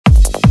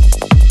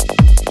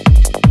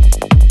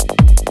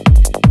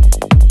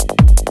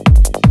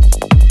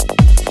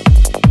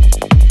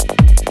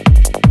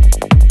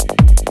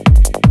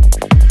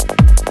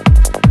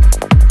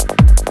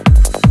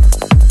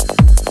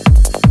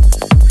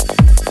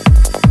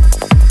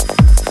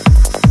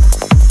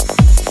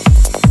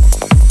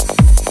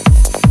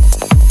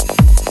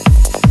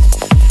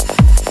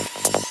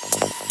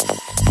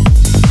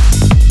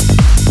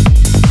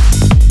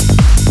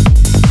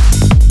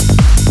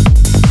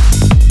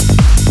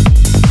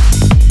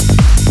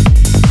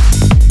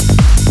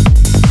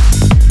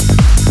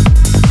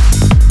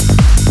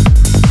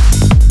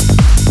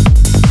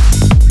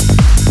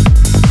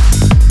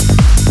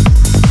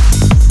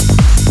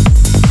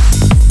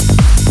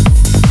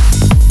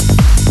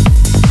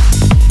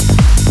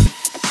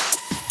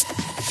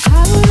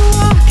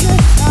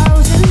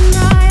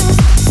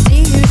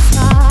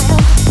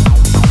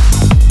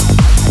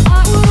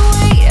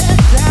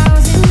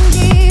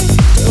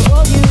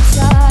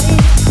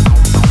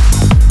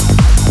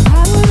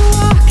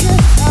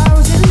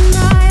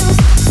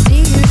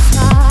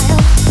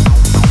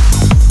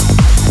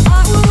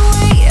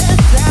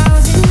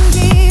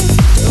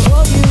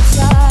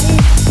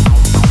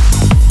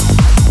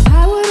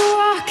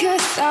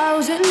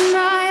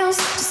miles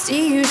to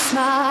see you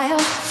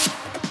smile.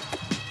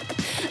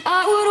 I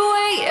would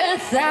wait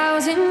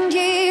 1,000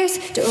 years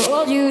to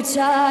hold you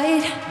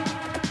tight.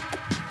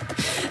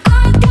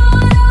 I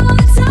got all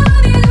the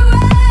time in the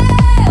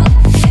world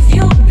if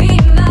you'll be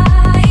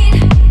mine.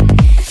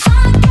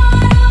 I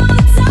got all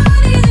the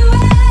time in the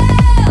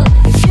world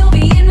if you'll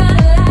be in my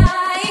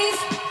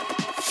life.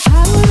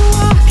 I would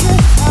walk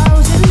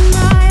 1,000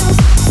 miles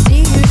to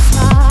see you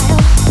smile.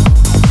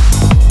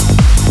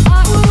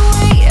 I would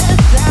wait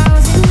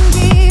 1,000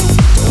 years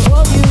to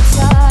hold you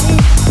tight.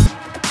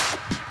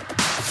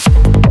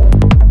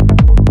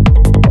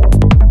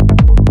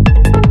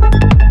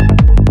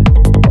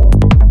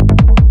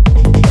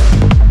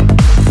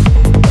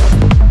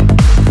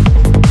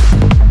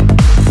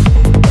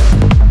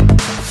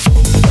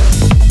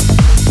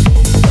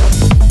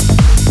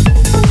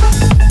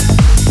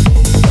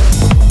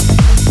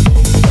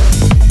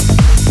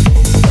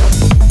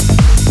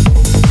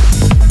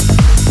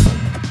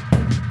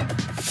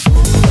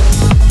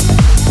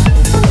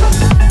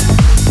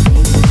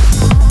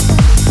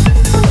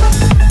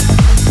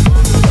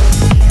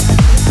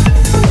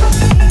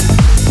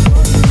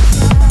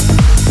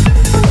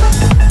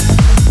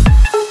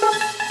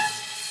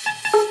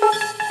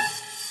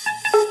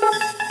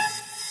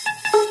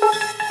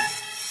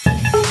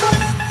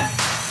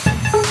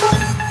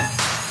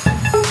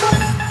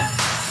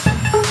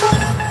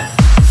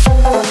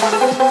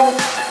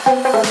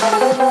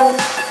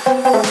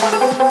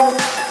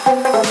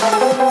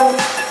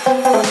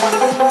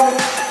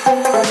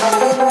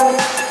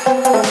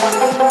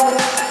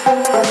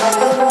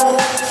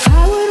 I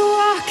would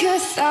walk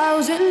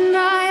 1,000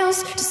 miles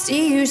to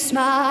see you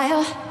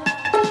smile.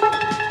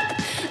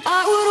 I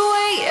would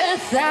wait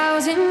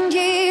 1,000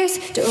 years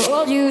to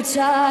hold you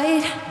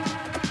tight.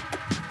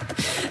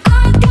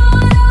 I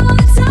got all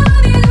the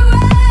time in the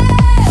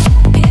world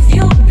if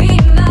you'll be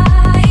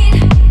mine.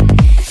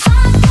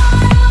 I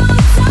got all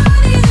the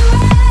time in the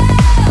world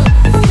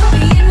if you'll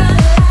be in my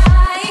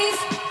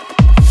life.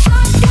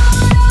 I got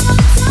all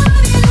the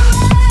time in the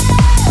world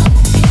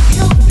if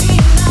you'll be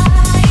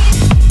mine.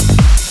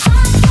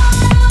 I got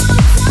all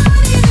the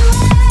time in the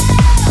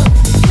world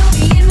if you'll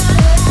be in my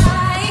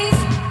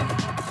life.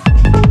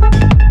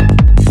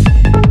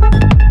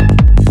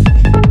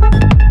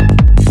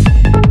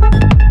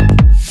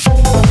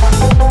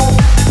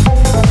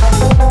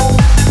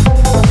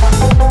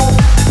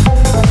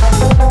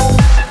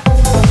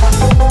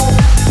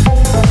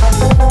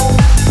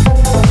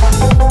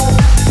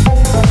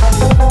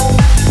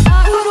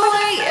 I would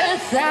wait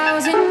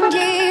 1,000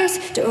 years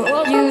to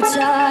hold you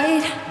tight.